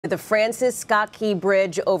The Francis Scott Key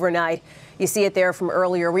Bridge overnight. You see it there from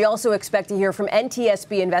earlier. We also expect to hear from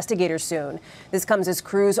NTSB investigators soon. This comes as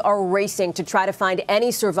crews are racing to try to find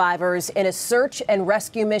any survivors in a search and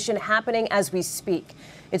rescue mission happening as we speak.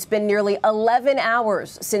 It's been nearly 11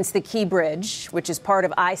 hours since the Key Bridge, which is part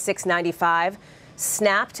of I-695,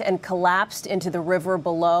 snapped and collapsed into the river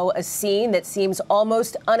below, a scene that seems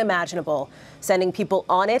almost unimaginable, sending people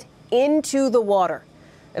on it into the water.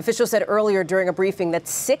 Officials said earlier during a briefing that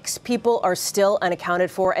 6 people are still unaccounted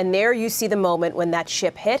for, and there you see the moment when that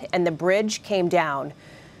ship hit and the bridge came down.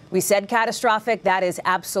 We said catastrophic. That is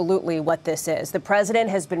absolutely what this is. The president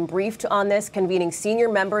has been briefed on this, convening senior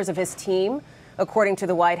members of his team, according to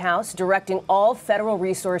the White House, directing all federal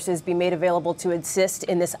resources be made available to assist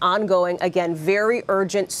in this ongoing, again, very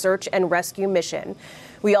urgent search and rescue mission.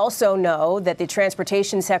 We also know that the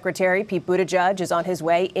Transportation Secretary, Pete Buttigieg, is on his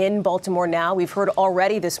way in Baltimore now. We've heard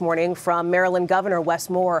already this morning from Maryland Governor Wes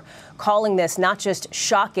Moore calling this not just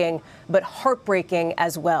shocking, but heartbreaking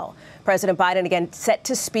as well. President Biden, again, set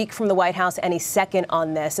to speak from the White House any second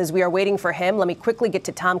on this. As we are waiting for him, let me quickly get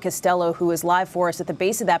to Tom Costello, who is live for us at the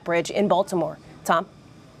base of that bridge in Baltimore. Tom?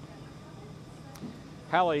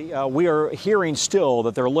 Hallie, we are hearing still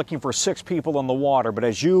that they're looking for 6 people in the water, but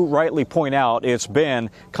as you rightly point out, it's been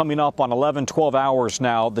coming up on 11, 12 hours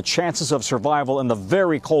now. The chances of survival in the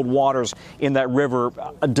very cold waters in that river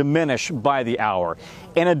diminish by the hour.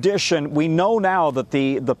 In addition, we know now that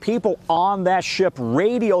the people on that ship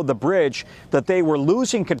radioed the bridge that they were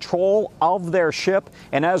losing control of their ship,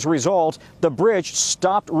 and as a result, the bridge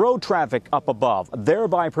stopped road traffic up above,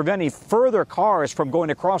 thereby preventing further cars from going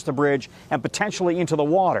across the bridge and potentially into the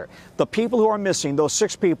water. The people who are missing, those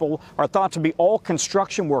 6 people, are thought to be all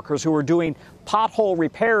construction workers who are doing pothole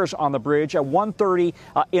repairs on the bridge at 1:30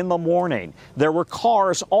 in the morning. There were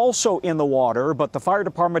cars also in the water, but the fire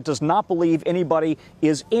department does not believe anybody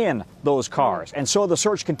is in those cars. And so the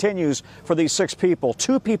search continues for these 6 people.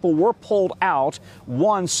 2 people were pulled out,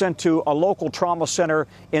 one sent to a local trauma center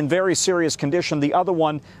in very serious condition. The other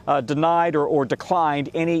one denied or declined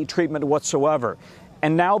any treatment whatsoever.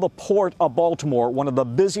 And now the port of Baltimore, one of the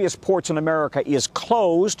busiest ports in America, is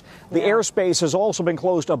closed. The airspace has also been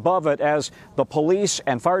closed above it as the police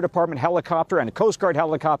and fire department helicopter and Coast Guard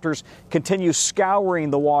helicopters continue scouring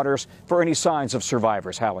the waters for any signs of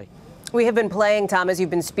survivors. Hallie. We have been playing, Tom, as you've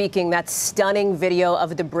been speaking, that stunning video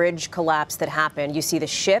of the bridge collapse that happened. You see the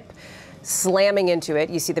ship slamming into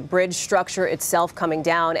it. You see the bridge structure itself coming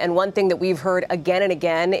down. And one thing that we've heard again and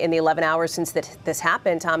again in the 11 hours since this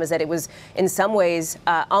happened, Tom, is that it was in some ways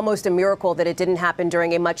almost a miracle that it didn't happen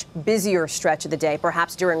during a much busier stretch of the day,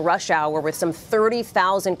 perhaps during rush hour with some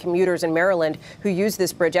 30,000 commuters in Maryland who use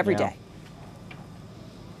this bridge every day.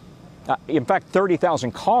 In fact,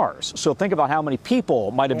 30,000 cars. So think about how many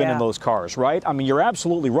people might have been in those cars, right? I mean, you're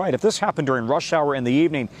absolutely right. If this happened during rush hour in the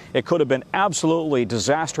evening, it could have been absolutely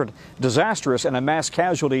disastrous and a mass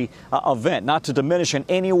casualty event, not to diminish in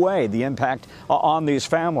any way the impact on these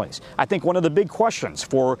families. I think one of the big questions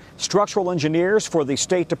for structural engineers, for the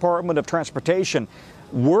State Department of Transportation,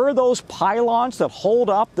 were those pylons that hold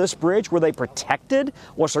up this bridge, were they protected?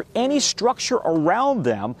 Was there any structure around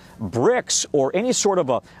them, bricks or any sort of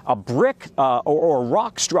a brick or a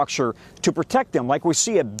rock structure to protect them, like we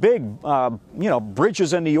see at big,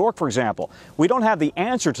 bridges in New York, for example? We don't have the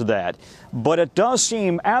answer to that, but it does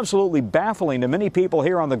seem absolutely baffling to many people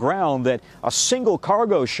here on the ground that a single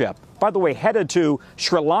cargo ship, by the way, headed to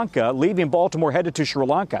Sri Lanka, leaving Baltimore, headed to Sri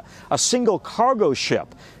Lanka, a single cargo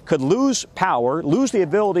ship could lose power, lose the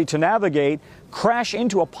ability to navigate, crash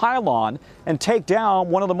into a pylon, and take down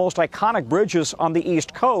one of the most iconic bridges on the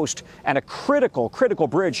East Coast and a critical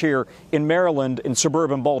bridge here in Maryland in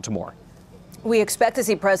suburban Baltimore. We expect to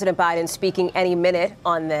see President Biden speaking any minute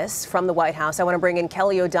on this from the White House. I want to bring in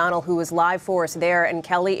Kelly O'Donnell, who is live for us there. And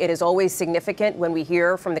Kelly, it is always significant when we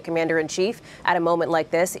hear from the commander-in-chief at a moment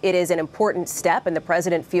like this. It is an important step, and the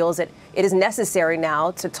president feels that it is necessary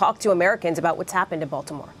now to talk to Americans about what's happened in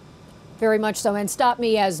Baltimore. Very much so. And stop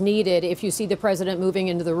me as needed if you see the president moving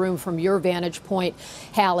into the room from your vantage point,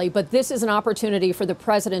 Hallie. But this is an opportunity for the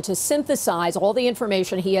president to synthesize all the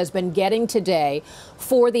information he has been getting today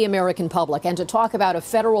for the American public and to talk about a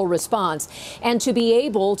federal response and to be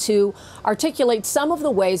able to articulate some of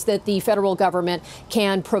the ways that the federal government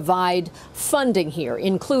can provide funding here,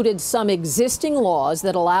 included some existing laws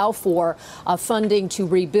that allow for funding to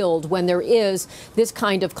rebuild when there is this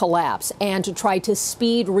kind of collapse and to try to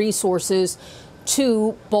speed resources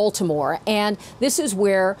to Baltimore. And this is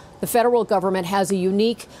where the federal government has a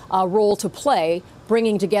unique role to play,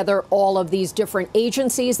 bringing together all of these different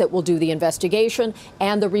agencies that will do the investigation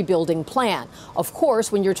and the rebuilding plan. Of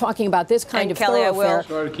course, when you're talking about this kind of Kelly, thoroughfare,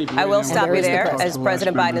 I will stop you there. As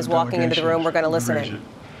President Biden is walking into the room, we're going to listen in.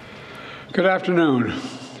 Good afternoon.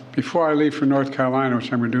 Before I leave for North Carolina,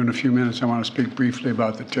 which I'm going to do in a few minutes, I want to speak briefly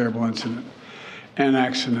about the terrible incident and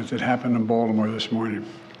accident that happened in Baltimore this morning.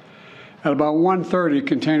 At about 1:30, a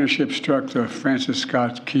container ship struck the Francis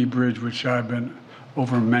Scott Key Bridge, which I've been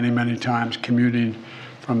over many, many times commuting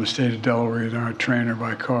from the state of Delaware, either on a train or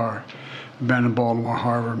by car. I've been in Baltimore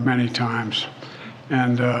Harbor many times.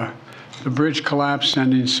 And the bridge collapsed,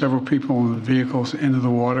 sending several people in vehicles into the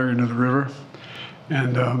water, into the river.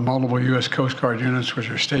 And multiple U.S. Coast Guard units, which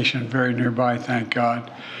are stationed very nearby, thank God,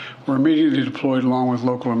 were immediately deployed along with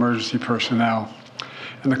local emergency personnel.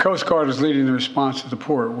 And the Coast Guard is leading the response to the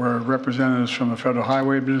port, where representatives from the Federal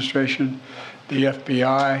Highway Administration, the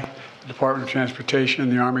FBI, the Department of Transportation,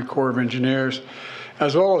 the Army Corps of Engineers,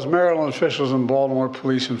 as well as Maryland officials and Baltimore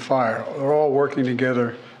Police and Fire, are all working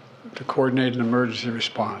together to coordinate an emergency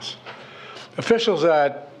response. Officials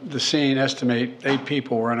at the scene estimate 8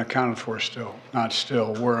 people were unaccounted for still. Not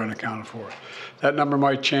still, were unaccounted for. That number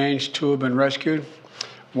might change. 2 have been rescued,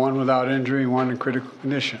 1 without injury, 1 in critical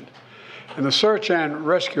condition. And the search and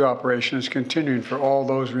rescue operation is continuing for all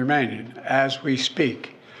those remaining as we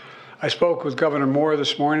speak. I spoke with Governor Moore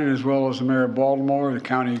this morning, as well as the Mayor of Baltimore, the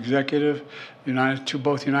county executive,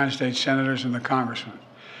 both United States senators and the congressman.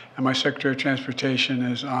 And my Secretary of Transportation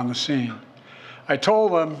is on the scene. I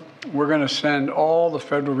told them we're going to send all the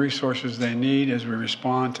federal resources they need as we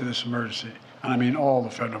respond to this emergency. And I mean all the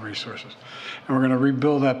federal resources. And we're going to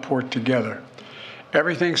rebuild that port together.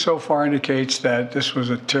 Everything so far indicates that this was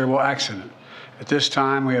a terrible accident. At this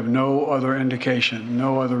time, we have no other indication,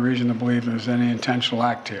 no other reason to believe there's any intentional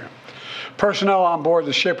act here. Personnel on board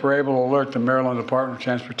the ship were able to alert the Maryland Department of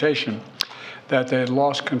Transportation that they had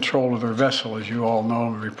lost control of their vessel, as you all know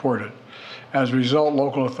and reported. As a result,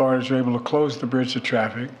 local authorities were able to close the bridge to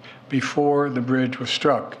traffic before the bridge was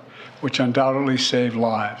struck, which undoubtedly saved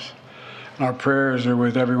lives. And our prayers are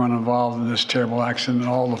with everyone involved in this terrible accident and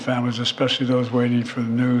all the families, especially those waiting for the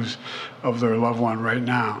news of their loved one right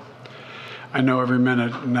now. I know every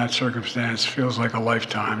minute in that circumstance feels like a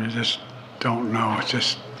lifetime. You just don't know. It's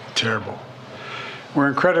just terrible. We're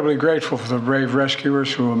incredibly grateful for the brave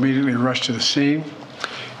rescuers who immediately rushed to the scene,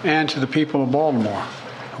 and to the people of Baltimore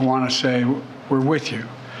who want to say, we're with you.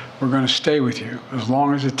 We're going to stay with you as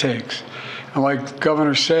long as it takes. And like the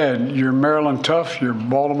governor said, you're Maryland tough, you're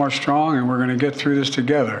Baltimore strong, and we're going to get through this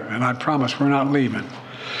together. And I promise we're not leaving.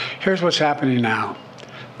 Here's what's happening now.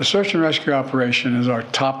 The search and rescue operation is our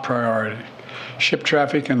top priority. Ship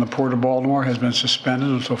traffic in the Port of Baltimore has been suspended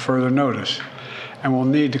until further notice, and we'll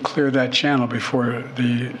need to clear that channel before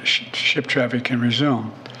the ship traffic can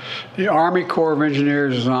resume. The Army Corps of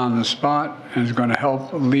Engineers is on the spot and is going to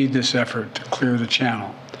help lead this effort to clear the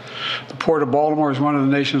channel. The Port of Baltimore is one of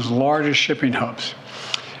the nation's largest shipping hubs,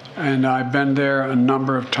 and I've been there a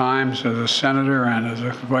number of times as a senator and as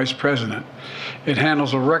a vice president. It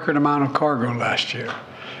handles a record amount of cargo last year.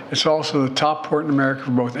 It's also the top port in America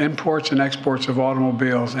for both imports and exports of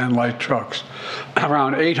automobiles and light trucks.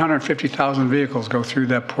 Around 850,000 vehicles go through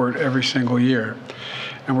that port every single year,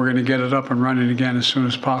 and we're going to get it up and running again as soon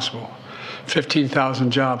as possible.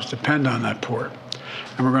 15,000 jobs depend on that port,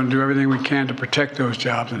 and we're going to do everything we can to protect those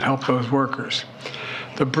jobs and help those workers.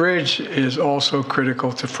 The bridge is also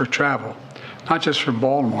critical for travel, not just for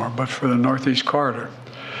Baltimore, but for the Northeast Corridor.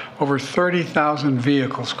 Over 30,000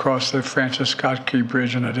 vehicles cross the Francis Scott Key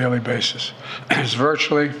Bridge on a daily basis. It's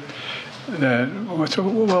virtually, it's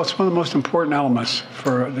one of the most important elements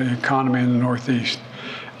for the economy in the Northeast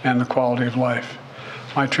and the quality of life.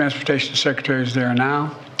 My transportation secretary is there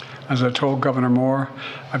now. As I told Governor Moore,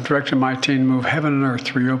 I've directed my team to move heaven and earth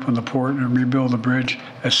to reopen the port and rebuild the bridge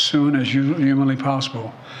as soon as humanly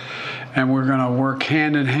possible. And we're going to work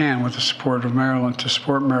hand in hand with the support of Maryland to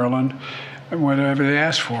support Maryland and whatever they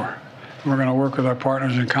ask for. We're going to work with our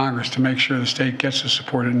partners in Congress to make sure the state gets the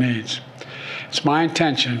support it needs. It's my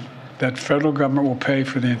intention that the federal government will pay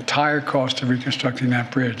for the entire cost of reconstructing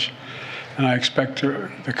that bridge, and I expect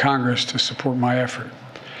the Congress to support my effort.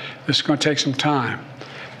 This is going to take some time.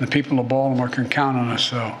 The people of Baltimore can count on us,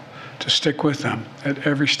 though, to stick with them at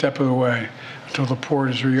every step of the way until the port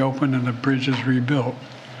is reopened and the bridge is rebuilt.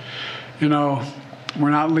 You know, we're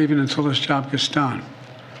not leaving until this job gets done.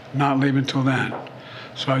 Not leaving until then.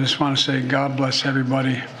 So I just want to say God bless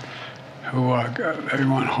everybody who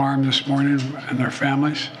everyone harmed this morning and their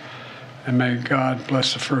families. And may God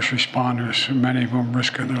bless the first responders, many of them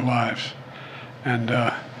risking their lives. And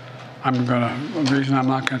The reason I'm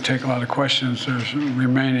not going to take a lot of questions, there's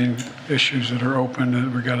remaining issues that are open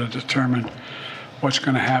that we got to determine what's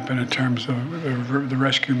going to happen in terms of the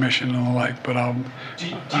rescue mission and the like. But Do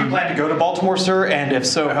you plan to go to Baltimore, sir? And if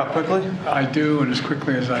so, how quickly? I do, and as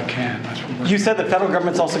quickly as I can. That's what You said the federal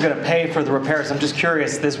government's also going to pay for the repairs. I'm just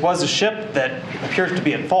curious. This was a ship that appears to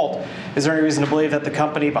be at fault. Is there any reason to believe that the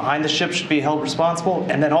company behind the ship should be held responsible?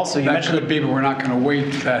 And then also, you mentioned that could be, but we're not going to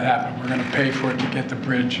wait till that happen. We're going to pay for it to get the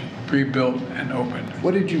bridge rebuilt and opened.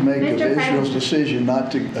 What did you make of Israel's decision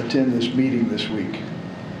not to attend this meeting this week?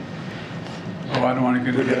 Oh, I don't want to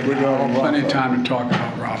get into that. We're going to have plenty of time to talk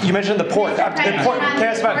about Rafah. You mentioned the port. Can I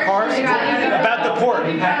ask about cars? About the port.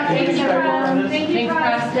 Thank you, President. Thank you,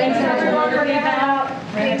 President.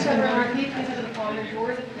 Thanks, everyone. Repeat, please, to the phone.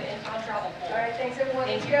 Yours on travel. All right, thanks, everyone.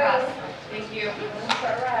 Thank you. Thank you.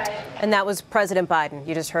 All right. And that was President Biden,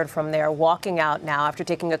 you just heard from there, walking out now after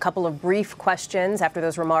taking a couple of brief questions after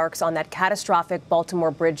those remarks on that catastrophic Baltimore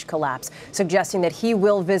bridge collapse, suggesting that he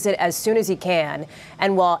will visit as soon as he can.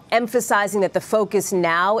 And while emphasizing that the focus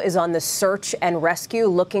now is on the search and rescue,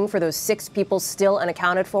 looking for those 6 people still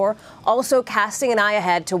unaccounted for, also casting an eye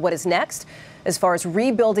ahead to what is next as far as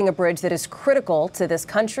rebuilding a bridge that is critical to this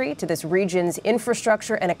country, to this region's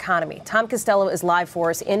infrastructure and economy. Tom Costello is live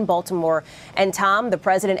for us in Baltimore. And Tom, the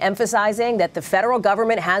president emphasizing that the federal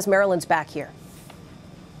government has Maryland's back here.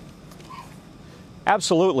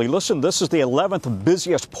 Absolutely. Listen, this is the 11th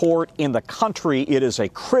busiest port in the country. It is a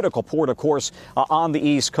critical port, of course, on the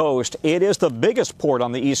East Coast. It is the biggest port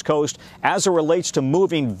on the East Coast as it relates to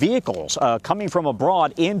moving vehicles coming from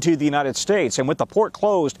abroad into the United States. And with the port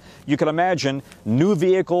closed, you can imagine new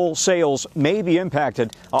vehicle sales may be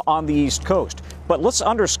impacted on the East Coast. But let's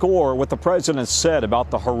underscore what the president said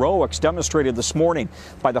about the heroics demonstrated this morning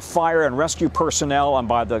by the fire and rescue personnel and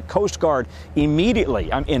by the Coast Guard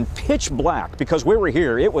immediately in pitch black, because we were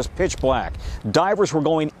here, it was pitch black. Divers were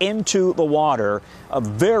going into the water, a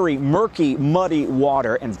very murky, muddy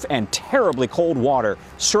water and terribly cold water,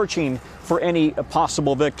 searching for any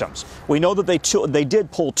possible victims. We know that they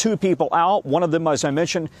did pull 2 people out. One of them, as I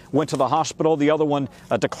mentioned, went to the hospital. The other one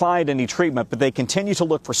declined any treatment, but they continue to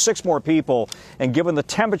look for 6 more people. And given the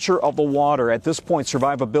temperature of the water at this point,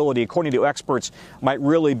 survivability, according to experts, might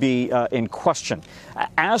really be in question.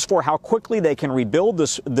 As for how quickly they can rebuild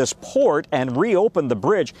this port and reopen the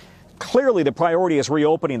bridge, clearly the priority is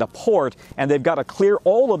reopening the port, and they've got to clear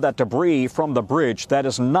all of that debris from the bridge. That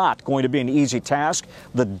is not going to be an easy task.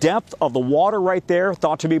 The depth of the water right there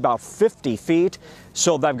thought to be about 50 feet.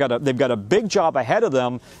 So they've got a big job ahead of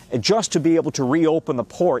them just to be able to reopen the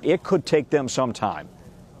port. It could take them some time.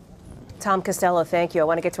 Tom Costello, thank you. I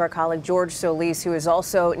want to get to our colleague George Solis, who is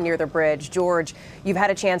also near the bridge. George, you've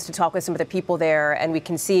had a chance to talk with some of the people there, and we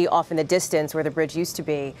can see off in the distance where the bridge used to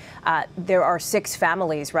be. There are 6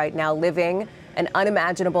 families right now living an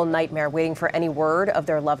unimaginable nightmare, waiting for any word of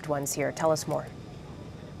their loved ones here. Tell us more.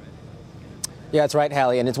 Yeah, that's right,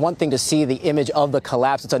 Hallie. And it's one thing to see the image of the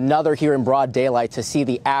collapse. It's another here in broad daylight to see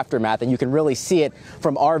the aftermath. And you can really see it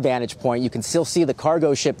from our vantage point. You can still see the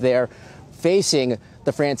cargo ship there facing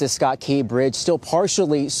the Francis Scott Key Bridge, still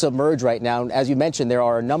partially submerged right now. And as you mentioned, there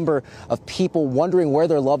are a number of people wondering where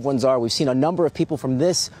their loved ones are. We've seen a number of people from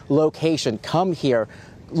this location come here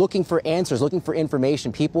looking for answers, looking for information.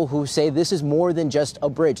 People who say this is more than just a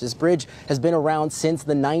bridge. This bridge has been around since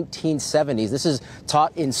the 1970s. This is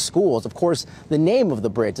taught in schools. Of course, the name of the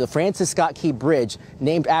bridge, the Francis Scott Key Bridge,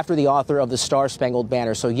 named after the author of the Star-Spangled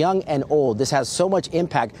Banner. So young and old, this has so much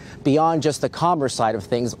impact beyond just the commerce side of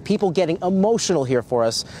things. People getting emotional here for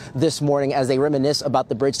us this morning as they reminisce about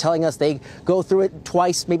the bridge, telling us they go through it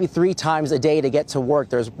twice, maybe 3 times a day to get to work.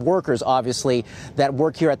 There's workers, obviously, that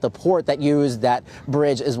work here at the port that use that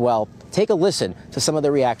bridge as well. Take a listen to some of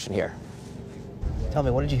the reaction here. Tell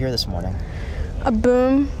me, what did you hear this morning? A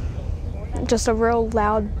boom, just a real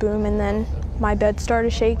loud boom, and then my bed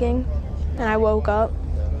started shaking, and I woke up,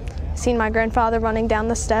 seen my grandfather running down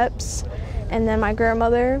the steps, and then my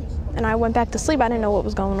grandmother, and I went back to sleep. I didn't know what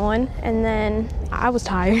was going on, and then I was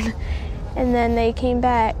tired, and then they came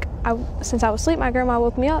back. Since I was asleep, my grandma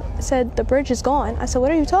woke me up, said, "The bridge is gone." I said,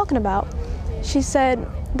 "What are you talking about?" She said,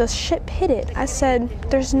 "The ship hit it." I said,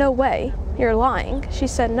 "There's no way, you're lying." She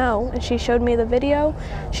said, "No," and she showed me the video.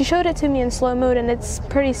 She showed it to me in slow mode, and it's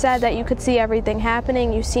pretty sad that you could see everything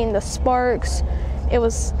happening. You've seen the sparks. It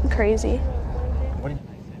was crazy.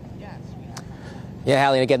 Yeah,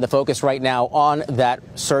 Hallie, and again, the focus right now on that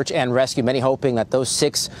search and rescue, many hoping that those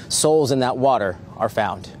 6 souls in that water are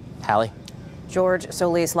found. Hallie? George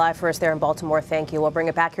Solis live for us there in Baltimore. Thank you. We'll bring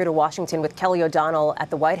it back here to Washington with Kelly O'Donnell at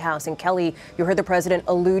the White House. And Kelly, you heard the president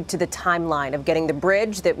allude to the timeline of getting the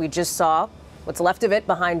bridge that we just saw what's left of it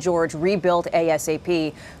behind George, rebuilt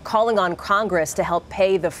ASAP, calling on Congress to help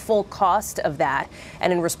pay the full cost of that.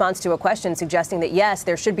 And in response to a question suggesting that, yes,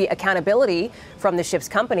 there should be accountability from the ship's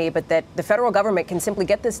company, but that the federal government can simply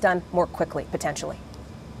get this done more quickly, potentially.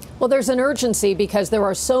 Well, there's an urgency because there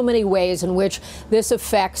are so many ways in which this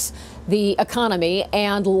affects the economy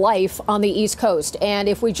and life on the East Coast. And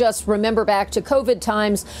if we just remember back to COVID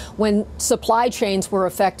times when supply chains were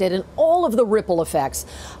affected and all of the ripple effects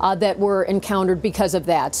that were encountered because of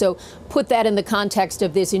that. So put that in the context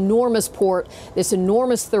of this enormous port, this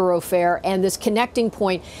enormous thoroughfare, and this connecting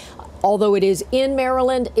point. Although it is in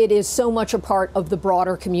Maryland, it is so much a part of the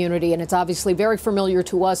broader community, and it's obviously very familiar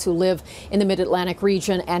to us who live in the Mid-Atlantic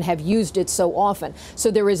region and have used it so often. So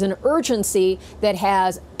there is an urgency that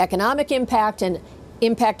has economic impact, and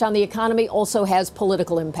impact on the economy also has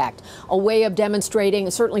political impact. A way of demonstrating,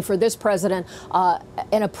 certainly for this president,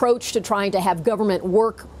 an approach to trying to have government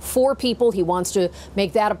work for people. He wants to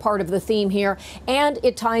make that a part of the theme here. And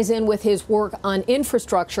it ties in with his work on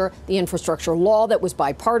infrastructure, the infrastructure law that was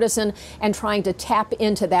bipartisan, and trying to tap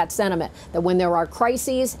into that sentiment that when there are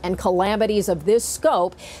crises and calamities of this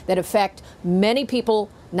scope that affect many people,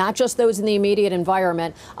 not just those in the immediate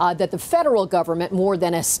environment, that the federal government, more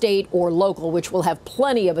than a state or local, which will have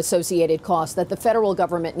plenty of associated costs, that the federal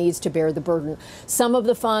government needs to bear the burden. Some of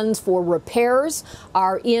the funds for repairs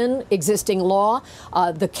are in existing law.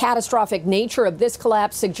 The catastrophic nature of this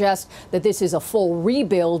collapse suggests that this is a full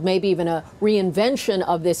rebuild, maybe even a reinvention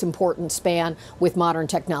of this important span with modern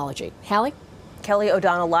technology. Hallie? Kelly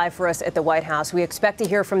O'Donnell live for us at the White House. We expect to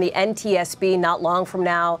hear from the NTSB not long from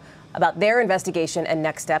now about their investigation and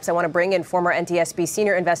next steps. I want to bring in former NTSB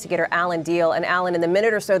senior investigator Alan Deal. And Alan, in the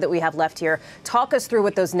minute or so that we have left here, talk us through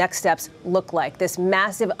what those next steps look like, this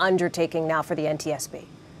massive undertaking now for the NTSB.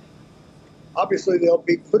 Obviously, they'll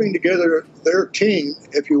be putting together their team,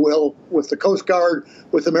 if you will, with the Coast Guard,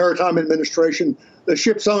 with the Maritime Administration, the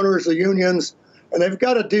ship's owners, the unions, and they've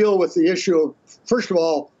got to deal with the issue of, first of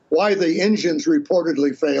all, why the engines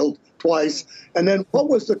reportedly failed twice, and then what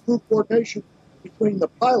was the crew coordination between the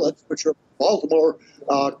pilots, which are Baltimore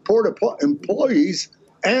port employees,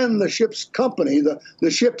 and the ship's company,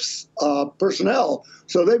 the ship's personnel.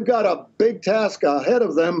 So they've got a big task ahead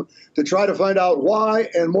of them to try to find out why,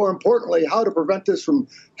 and more importantly, how to prevent this from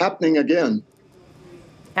happening again.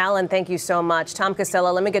 Alan, thank you so much. Tom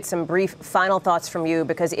Costello, let me get some brief final thoughts from you,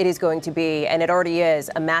 because it is going to be, and it already is,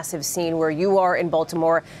 a massive scene where you are in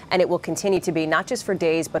Baltimore, and it will continue to be, not just for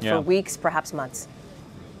days, but for weeks, perhaps months.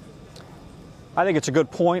 I think it's a good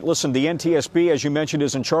point. Listen, the NTSB, as you mentioned,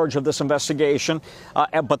 is in charge of this investigation,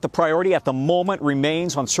 but the priority at the moment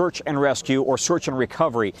remains on search and rescue or search and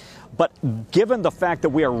recovery. But given the fact that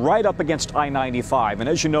we are right up against I-95, and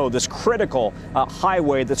as you know, this critical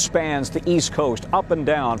highway that spans the East Coast up and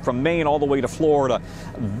down from Maine all the way to Florida,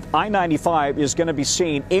 I-95 is going to be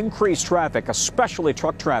seeing increased traffic, especially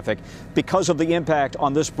truck traffic, because of the impact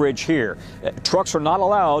on this bridge here. Trucks are not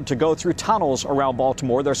allowed to go through tunnels around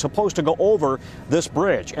Baltimore. They're supposed to go over this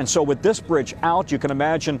bridge. And so with this bridge out, you can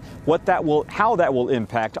imagine how that will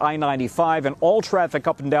impact I-95 and all traffic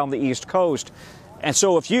up and down the East Coast. And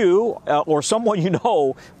so if you or someone you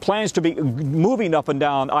know plans to be moving up and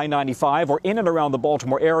down I-95 or in and around the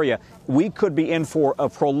Baltimore area, we could be in for a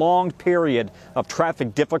prolonged period of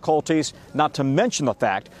traffic difficulties, not to mention the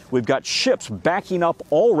fact we've got ships backing up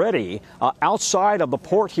already outside of the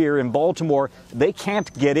port here in Baltimore. They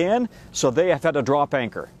can't get in, so they have had to drop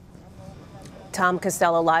anchor. Tom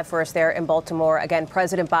Costello live for us there in Baltimore. Again,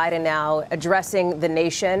 President Biden now addressing the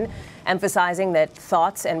nation, emphasizing that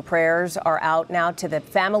thoughts and prayers are out now to the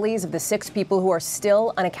families of the 6 people who are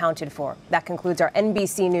still unaccounted for. That concludes our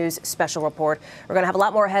NBC News special report. We're going to have a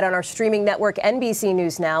lot more ahead on our streaming network, NBC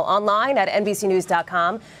News Now, online at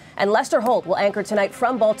NBCnews.com. And Lester Holt will anchor tonight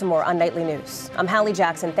from Baltimore on Nightly News. I'm Hallie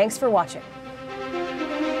Jackson. Thanks for watching.